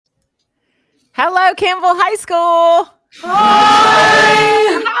Hello, Campbell High School.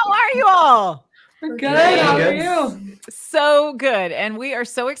 Hi. How are you all? We're good. How are you? So good. And we are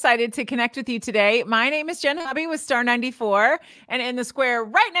so excited to connect with you today. My name is Jen Hubby with Star 94. And in the square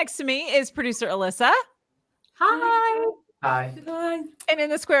right next to me is producer Alyssa. Hi. Hi. Hi. And in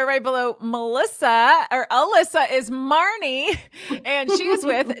the square right below Alyssa is Marnie. And she is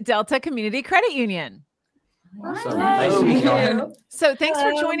with Delta Community Credit Union. Awesome. Nice to meet you. So thanks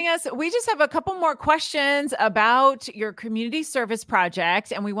for joining us. We just have a couple more questions about your community service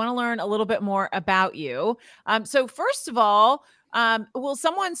project, and we want to learn a little bit more about you. So first of all, will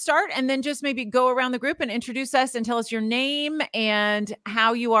someone start and then just maybe go around the group and introduce us and tell us your name and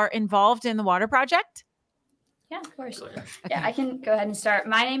how you are involved in the water project? Yeah, of course. Yeah, I can go ahead and start.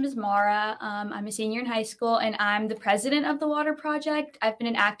 My name is Mara. I'm a senior in high school, and I'm the president of the Water Project. I've been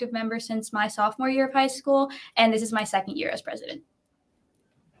an active member since my sophomore year of high school, and this is my second year as president.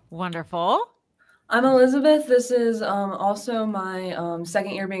 Wonderful. I'm Elizabeth. This is also my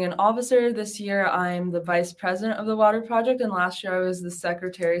second year being an officer. This year, I'm the vice president of the Water Project, and last year I was the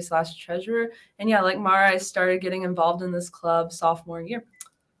secretary/treasurer. And yeah, like Mara, I started getting involved in this club sophomore year.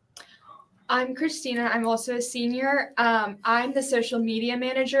 I'm Christina. I'm also a senior. I'm the social media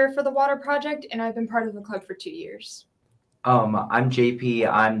manager for the Water Project, and I've been part of the club for 2 years. I'm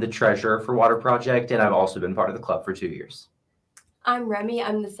JP. I'm the treasurer for Water Project, and I've also been part of the club for 2 years. I'm Remy.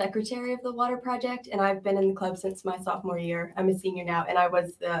 I'm the secretary of the Water Project, and I've been in the club since my sophomore year. I'm a senior now, and I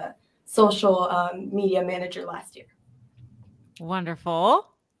was the social media manager last year. Wonderful.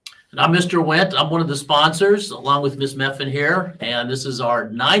 And I'm Mr. Wendt. I'm one of the sponsors along with Ms. Meffin here. And this is our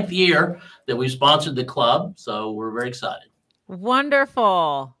 9th year that we've sponsored the club. So we're very excited.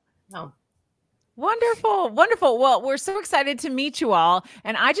 Wonderful. Oh. Wonderful. Wonderful. Well, we're so excited to meet you all.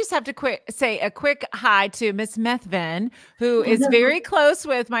 And I just have to say a quick hi to Miss Methvin, who is very close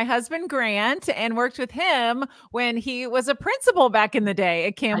with my husband, Grant, and worked with him when he was a principal back in the day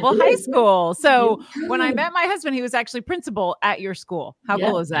at Campbell High School. So when I met my husband, he was actually principal at your school. How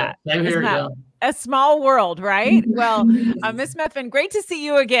cool is that? Same here, Isn't that a small world, right? Well, Miss Methvin, great to see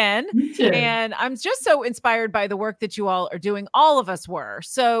you again. And I'm just so inspired by the work that you all are doing. All of us were.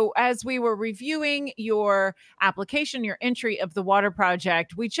 So as we were reviewing your application, your entry of the Water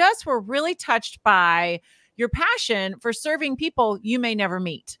Project, we just were really touched by your passion for serving people you may never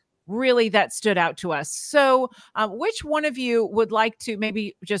meet. Really, that stood out to us. So which one of you would like to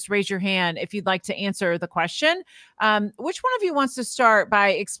maybe just raise your hand if you'd like to answer the question? Which one of you wants to start by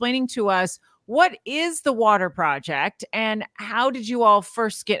explaining to us what is the Water Project and how did you all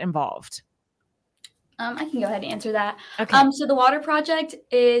first get involved? I can go ahead and answer that. Okay. So the Water Project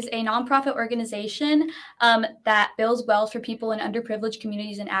is a nonprofit organization that builds wells for people in underprivileged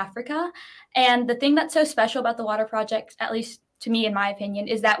communities in Africa. And the thing that's so special about the Water Project, at least to me, in my opinion,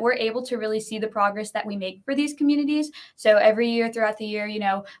 is that we're able to really see the progress that we make for these communities. So every year throughout the year,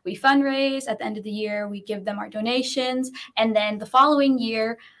 we fundraise. At the end of the year, we give them our donations. And then the following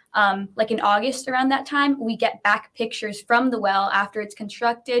year, like in August around that time, we get back pictures from the well after it's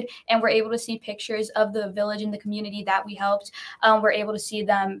constructed, and we're able to see pictures of the village and the community that we helped. We're able to see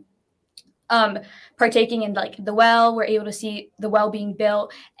them partaking in like the well. We're able to see the well being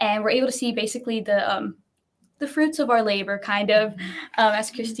built, and we're able to see basically the fruits of our labor, kind of,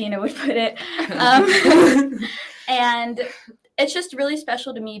 as Christina would put it. And it's just really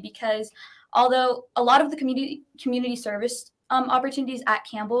special to me because although a lot of the community service opportunities at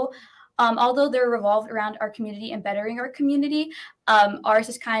Campbell, although they're revolved around our community and bettering our community, ours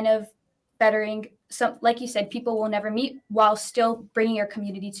is kind of bettering some, like you said, people will never meet while still bringing our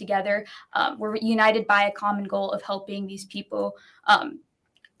community together. We're united by a common goal of helping these people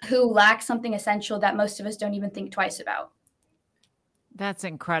who lack something essential that most of us don't even think twice about. That's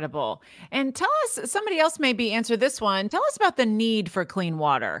incredible. And tell us, somebody else maybe answer this one. Tell us about the need for clean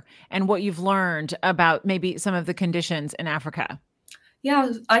water and what you've learned about maybe some of the conditions in Africa.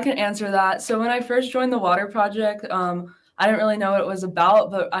 Yeah, I can answer that. So when I first joined the Water Project, I didn't really know what it was about,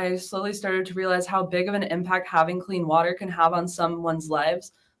 but I slowly started to realize how big of an impact having clean water can have on someone's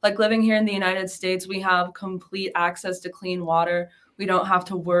lives. Like living here in the United States, we have complete access to clean water. We don't have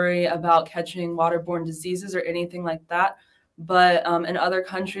to worry about catching waterborne diseases or anything like that. But in other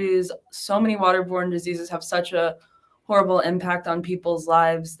countries, so many waterborne diseases have such a horrible impact on people's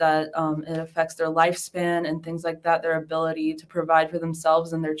lives that it affects their lifespan and things like that, their ability to provide for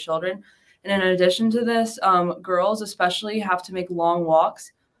themselves and their children. And in addition to this, girls especially have to make long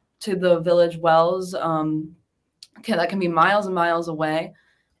walks to the village wells that can be miles and miles away.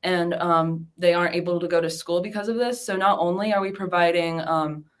 And they aren't able to go to school because of this. So not only are we providing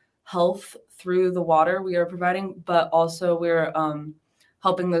health through the water we are providing, but also we're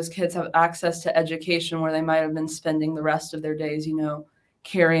helping those kids have access to education where they might have been spending the rest of their days, you know,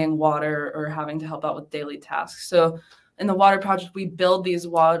 carrying water or having to help out with daily tasks. So in the water project, we build these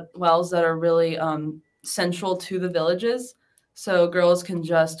wells that are really central to the villages. So girls can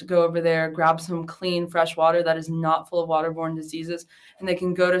just go over there, grab some clean, fresh water that is not full of waterborne diseases, and they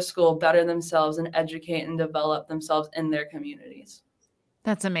can go to school, better themselves, and educate and develop themselves in their communities.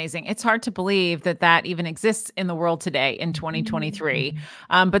 That's amazing. It's hard to believe that that even exists in the world today in 2023.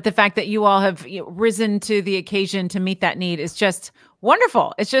 But the fact that you all have risen to the occasion to meet that need is just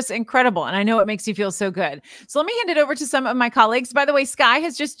wonderful. It's just incredible. And I know it makes you feel so good. So let me hand it over to some of my colleagues. By the way, Sky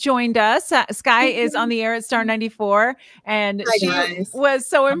has just joined us. Sky is on the air at Star 94. And she was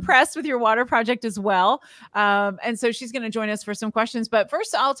so impressed with your water project as well. And so she's going to join us for some questions. But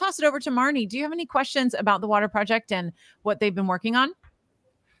first, I'll toss it over to Marnie. Do you have any questions about the water project and what they've been working on?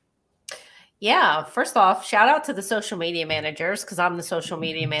 Yeah, first off, shout out to the social media managers, because I'm the social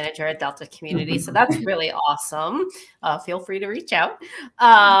media manager at Delta Community. So that's really awesome. Feel free to reach out.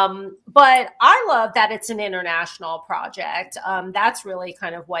 But I love that it's an international project. That's really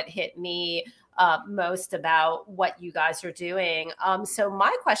kind of what hit me most about what you guys are doing. So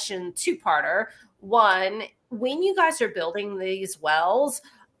my question, two-parter. One, when you guys are building these wells,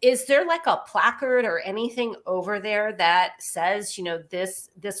 is there like a placard or anything over there that says, you know, this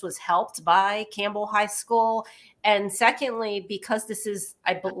was helped by Campbell High School? And secondly, because this is,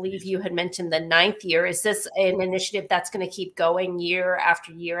 I believe you had mentioned the 9th year, is this an initiative that's going to keep going year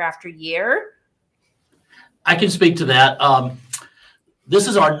after year after year? I can speak to that. This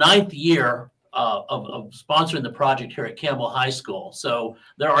is our 9th year of sponsoring the project here at Campbell High School. So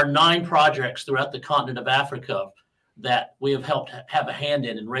there are 9 projects throughout the continent of Africa that we have helped have a hand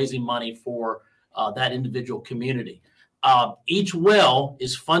in raising money for that individual community. Each well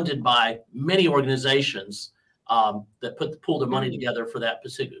is funded by many organizations that pull their money together for that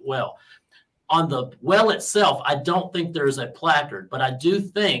specific well. On the well itself, I don't think there's a placard, but I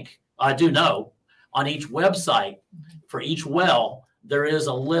do know on each website for each well, there is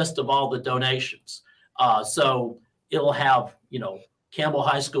a list of all the donations. So it'll have, you know, Campbell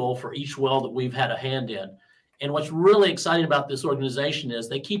High School for each well that we've had a hand in. And what's really exciting about this organization is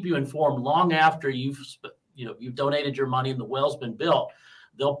they keep you informed long after you've donated your money and the well's been built.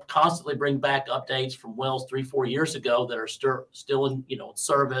 They'll constantly bring back updates from wells 3-4 years ago that are still in, you know,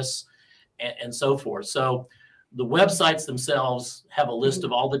 service and so forth. So the websites themselves have a list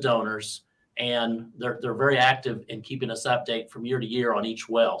of all the donors, and they're very active in keeping us update from year to year on each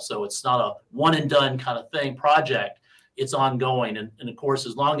well. So it's not a one and done kind of thing project. It's ongoing. And of course,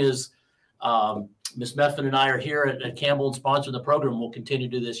 as long as Ms. Meffin and I are here at Campbell and sponsoring the program, we'll continue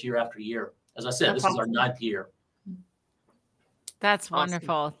to do this year after year. As I said, this is our 9th year. That's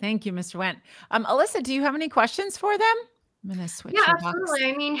wonderful. Thank you, Mr. Wendt. Alyssa, do you have any questions for them? I'm going to switch. Yeah, absolutely.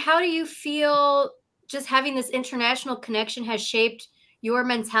 I mean, how do you feel just having this international connection has shaped your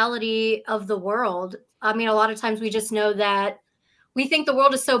mentality of the world? I mean, a lot of times we just know that we think the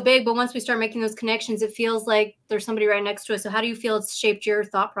world is so big, but once we start making those connections, it feels like there's somebody right next to us. So how do you feel it's shaped your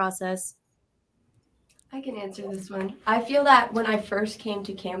thought process? I can answer this one. I feel that when I first came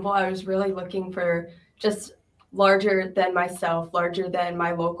to Campbell, I was really looking for just larger than myself, larger than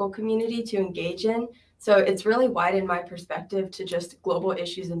my local community to engage in. So it's really widened my perspective to just global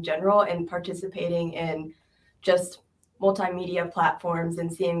issues in general and participating in just multimedia platforms and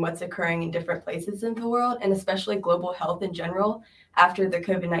seeing what's occurring in different places in the world, and especially global health in general. After the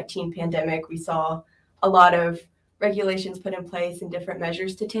COVID-19 pandemic, we saw a lot of regulations put in place and different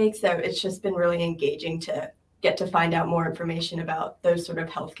measures to take. So it's just been really engaging to get to find out more information about those sort of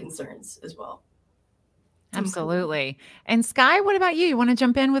health concerns as well. Absolutely. And Sky, what about you? You want to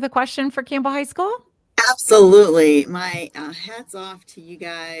jump in with a question for Campbell High School? Absolutely. My hats off to you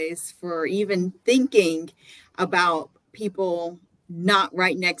guys for even thinking about people not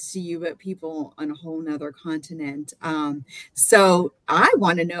right next to you, but people on a whole nother continent. So I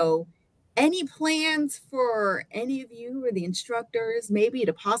want to know, any plans for any of you or the instructors maybe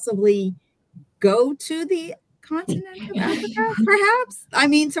to possibly go to the continent of Africa, perhaps? I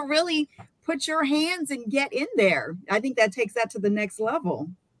mean, to really put your hands and get in there. I think that takes that to the next level.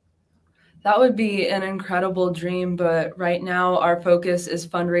 That would be an incredible dream, but right now our focus is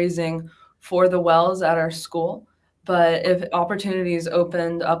fundraising for the wells at our school. But if opportunities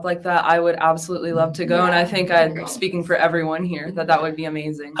opened up like that, I would absolutely love to go. Yeah. And I think I'm speaking for everyone here that would be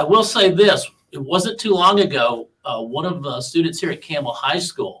amazing. I will say this. It wasn't too long ago, one of the students here at Campbell High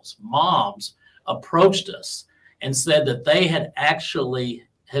School's moms approached us and said that they had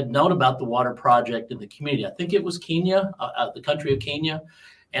known about the water project in the community. I think it was Kenya, the country of Kenya.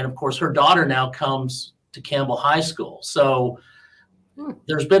 And of course, her daughter now comes to Campbell High School. So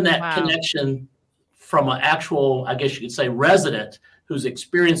there's been that connection from an actual, I guess you could say, resident who's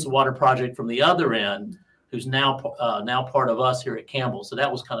experienced the water project from the other end, who's now part of us here at Campbell. So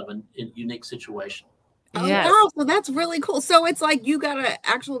that was kind of a unique situation. Oh, wow. So that's really cool. So it's like you got an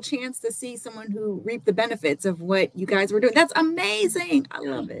actual chance to see someone who reaped the benefits of what you guys were doing. That's amazing. I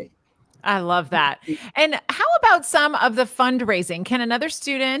love it. I love that. And how about some of the fundraising? Can another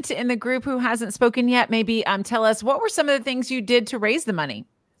student in the group who hasn't spoken yet maybe tell us what were some of the things you did to raise the money?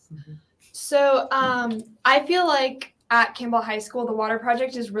 So I feel like at Campbell High School, the water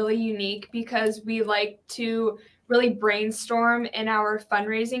project is really unique because we like to really brainstorm in our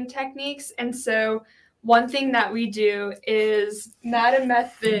fundraising techniques. And so one thing that we do is Madam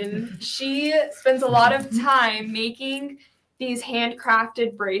Methvin, she spends a lot of time making these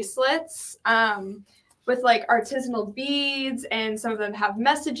handcrafted bracelets with like artisanal beads, and some of them have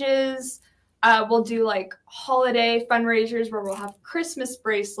messages. We'll do like holiday fundraisers where we'll have Christmas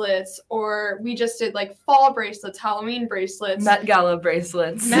bracelets, or we just did like fall bracelets, Halloween bracelets. Met Gala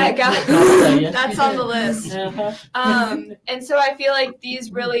bracelets. Met Gala, that's on the list. And so I feel like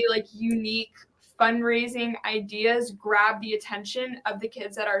these really like unique fundraising ideas grab the attention of the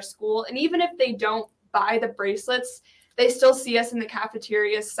kids at our school. And even if they don't buy the bracelets, they still see us in the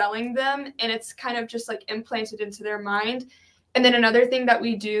cafeteria selling them, and it's kind of just like implanted into their mind. And then another thing that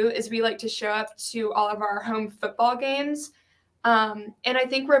we do is we like to show up to all of our home football games. And I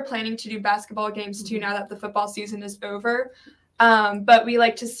think we're planning to do basketball games too now that the football season is over. But we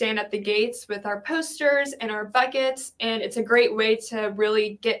like to stand at the gates with our posters and our buckets, and it's a great way to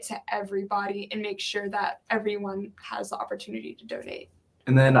really get to everybody and make sure that everyone has the opportunity to donate.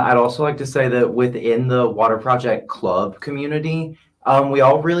 And then I'd also like to say that within the Water Project Club community, we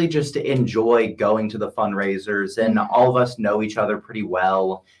all really just enjoy going to the fundraisers, and all of us know each other pretty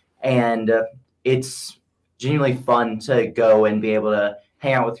well. And it's genuinely fun to go and be able to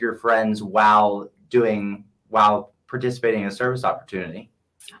hang out with your friends while participating in a service opportunity.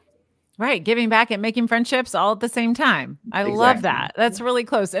 Right. Giving back and making friendships all at the same time. I love that. That's really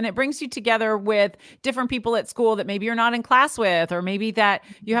close. And it brings you together with different people at school that maybe you're not in class with, or maybe that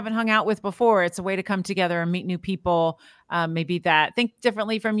you haven't hung out with before. It's a way to come together and meet new people, maybe that think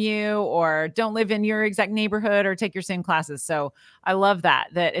differently from you or don't live in your exact neighborhood or take your same classes. So I love that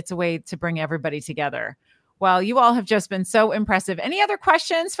it's a way to bring everybody together. Well, you all have just been so impressive. Any other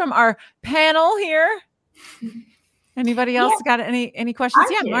questions from our panel here? Anybody else got any questions?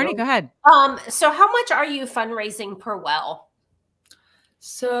 Marnie, go ahead. So how much are you fundraising per well?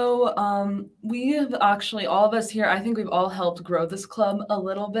 So we have actually, all of us here, I think we've all helped grow this club a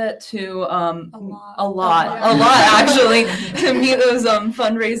little bit to a lot actually to meet those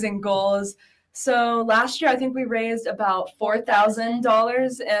fundraising goals. So last year, I think we raised about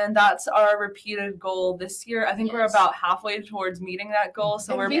 $4,000, and that's our repeated goal this year. I think we're about halfway towards meeting that goal,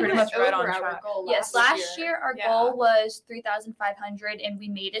 so we're pretty much right on track. Yes, last year our goal was 3,500, and we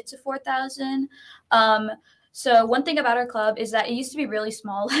made it to 4,000. So one thing about our club is that it used to be really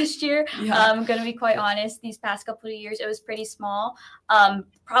small last year. I'm going to be quite honest. These past couple of years, it was pretty small,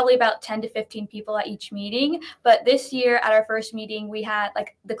 probably about 10 to 15 people at each meeting. But this year at our first meeting, we had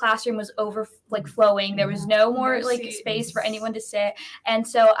like the classroom was flowing. There was no more space for anyone to sit. And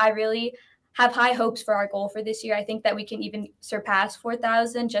so I really have high hopes for our goal for this year. I think that we can even surpass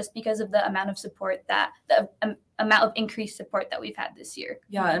 4,000 just because of the amount of support the amount of increased support that we've had this year.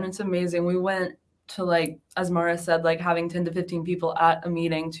 Yeah, and it's amazing. We went to, like, as Mara said, like having 10 to 15 people at a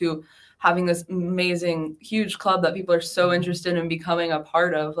meeting to having this amazing, huge club that people are so interested in becoming a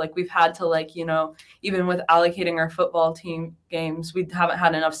part of. Like, we've had to, like, you know, even with allocating our football team games, we haven't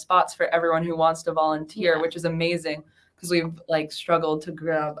had enough spots for everyone who wants to volunteer, which is amazing because we've like struggled to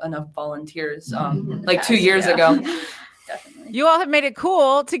grab enough volunteers like 2 years ago. Definitely. You all have made it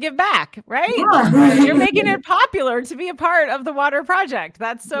cool to give back, right? You're making it popular to be a part of the water project.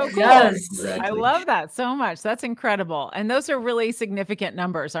 That's so cool. Yes, exactly. I love that so much. That's incredible. And those are really significant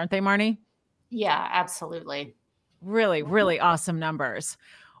numbers, aren't they, Marnie? Yeah, absolutely. Really, really awesome numbers.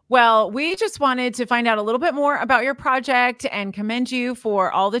 Well, we just wanted to find out a little bit more about your project and commend you for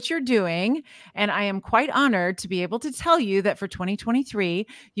all that you're doing. And I am quite honored to be able to tell you that for 2023,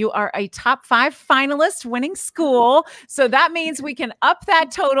 you are a top 5 finalist winning school. So that means we can up that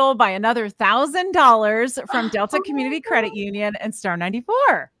total by another $1,000 from Delta Community Credit Union and Star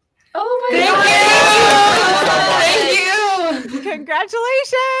 94. Oh my God. Thank you.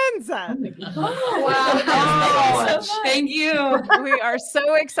 Congratulations. Oh, wow. Thank you. We are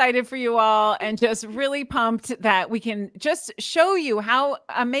so excited for you all and just really pumped that we can just show you how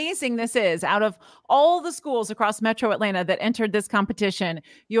amazing this is. Out of all the schools across Metro Atlanta that entered this competition,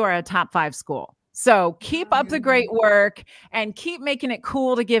 you are a top 5 school. So keep up the great work and keep making it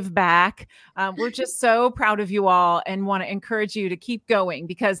cool to give back. We're just so proud of you all and want to encourage you to keep going,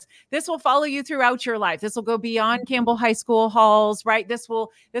 because this will follow you throughout your life. This will go beyond Campbell High School halls, right? This will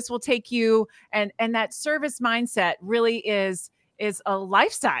take you, and that service mindset really is a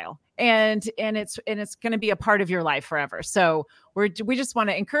lifestyle, and it's going to be a part of your life forever. So we just want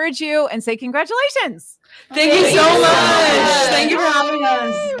to encourage you and say congratulations. Thank you so much. Thank you for having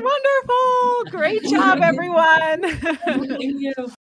us. Wonderful. Great job, everyone. Thank you.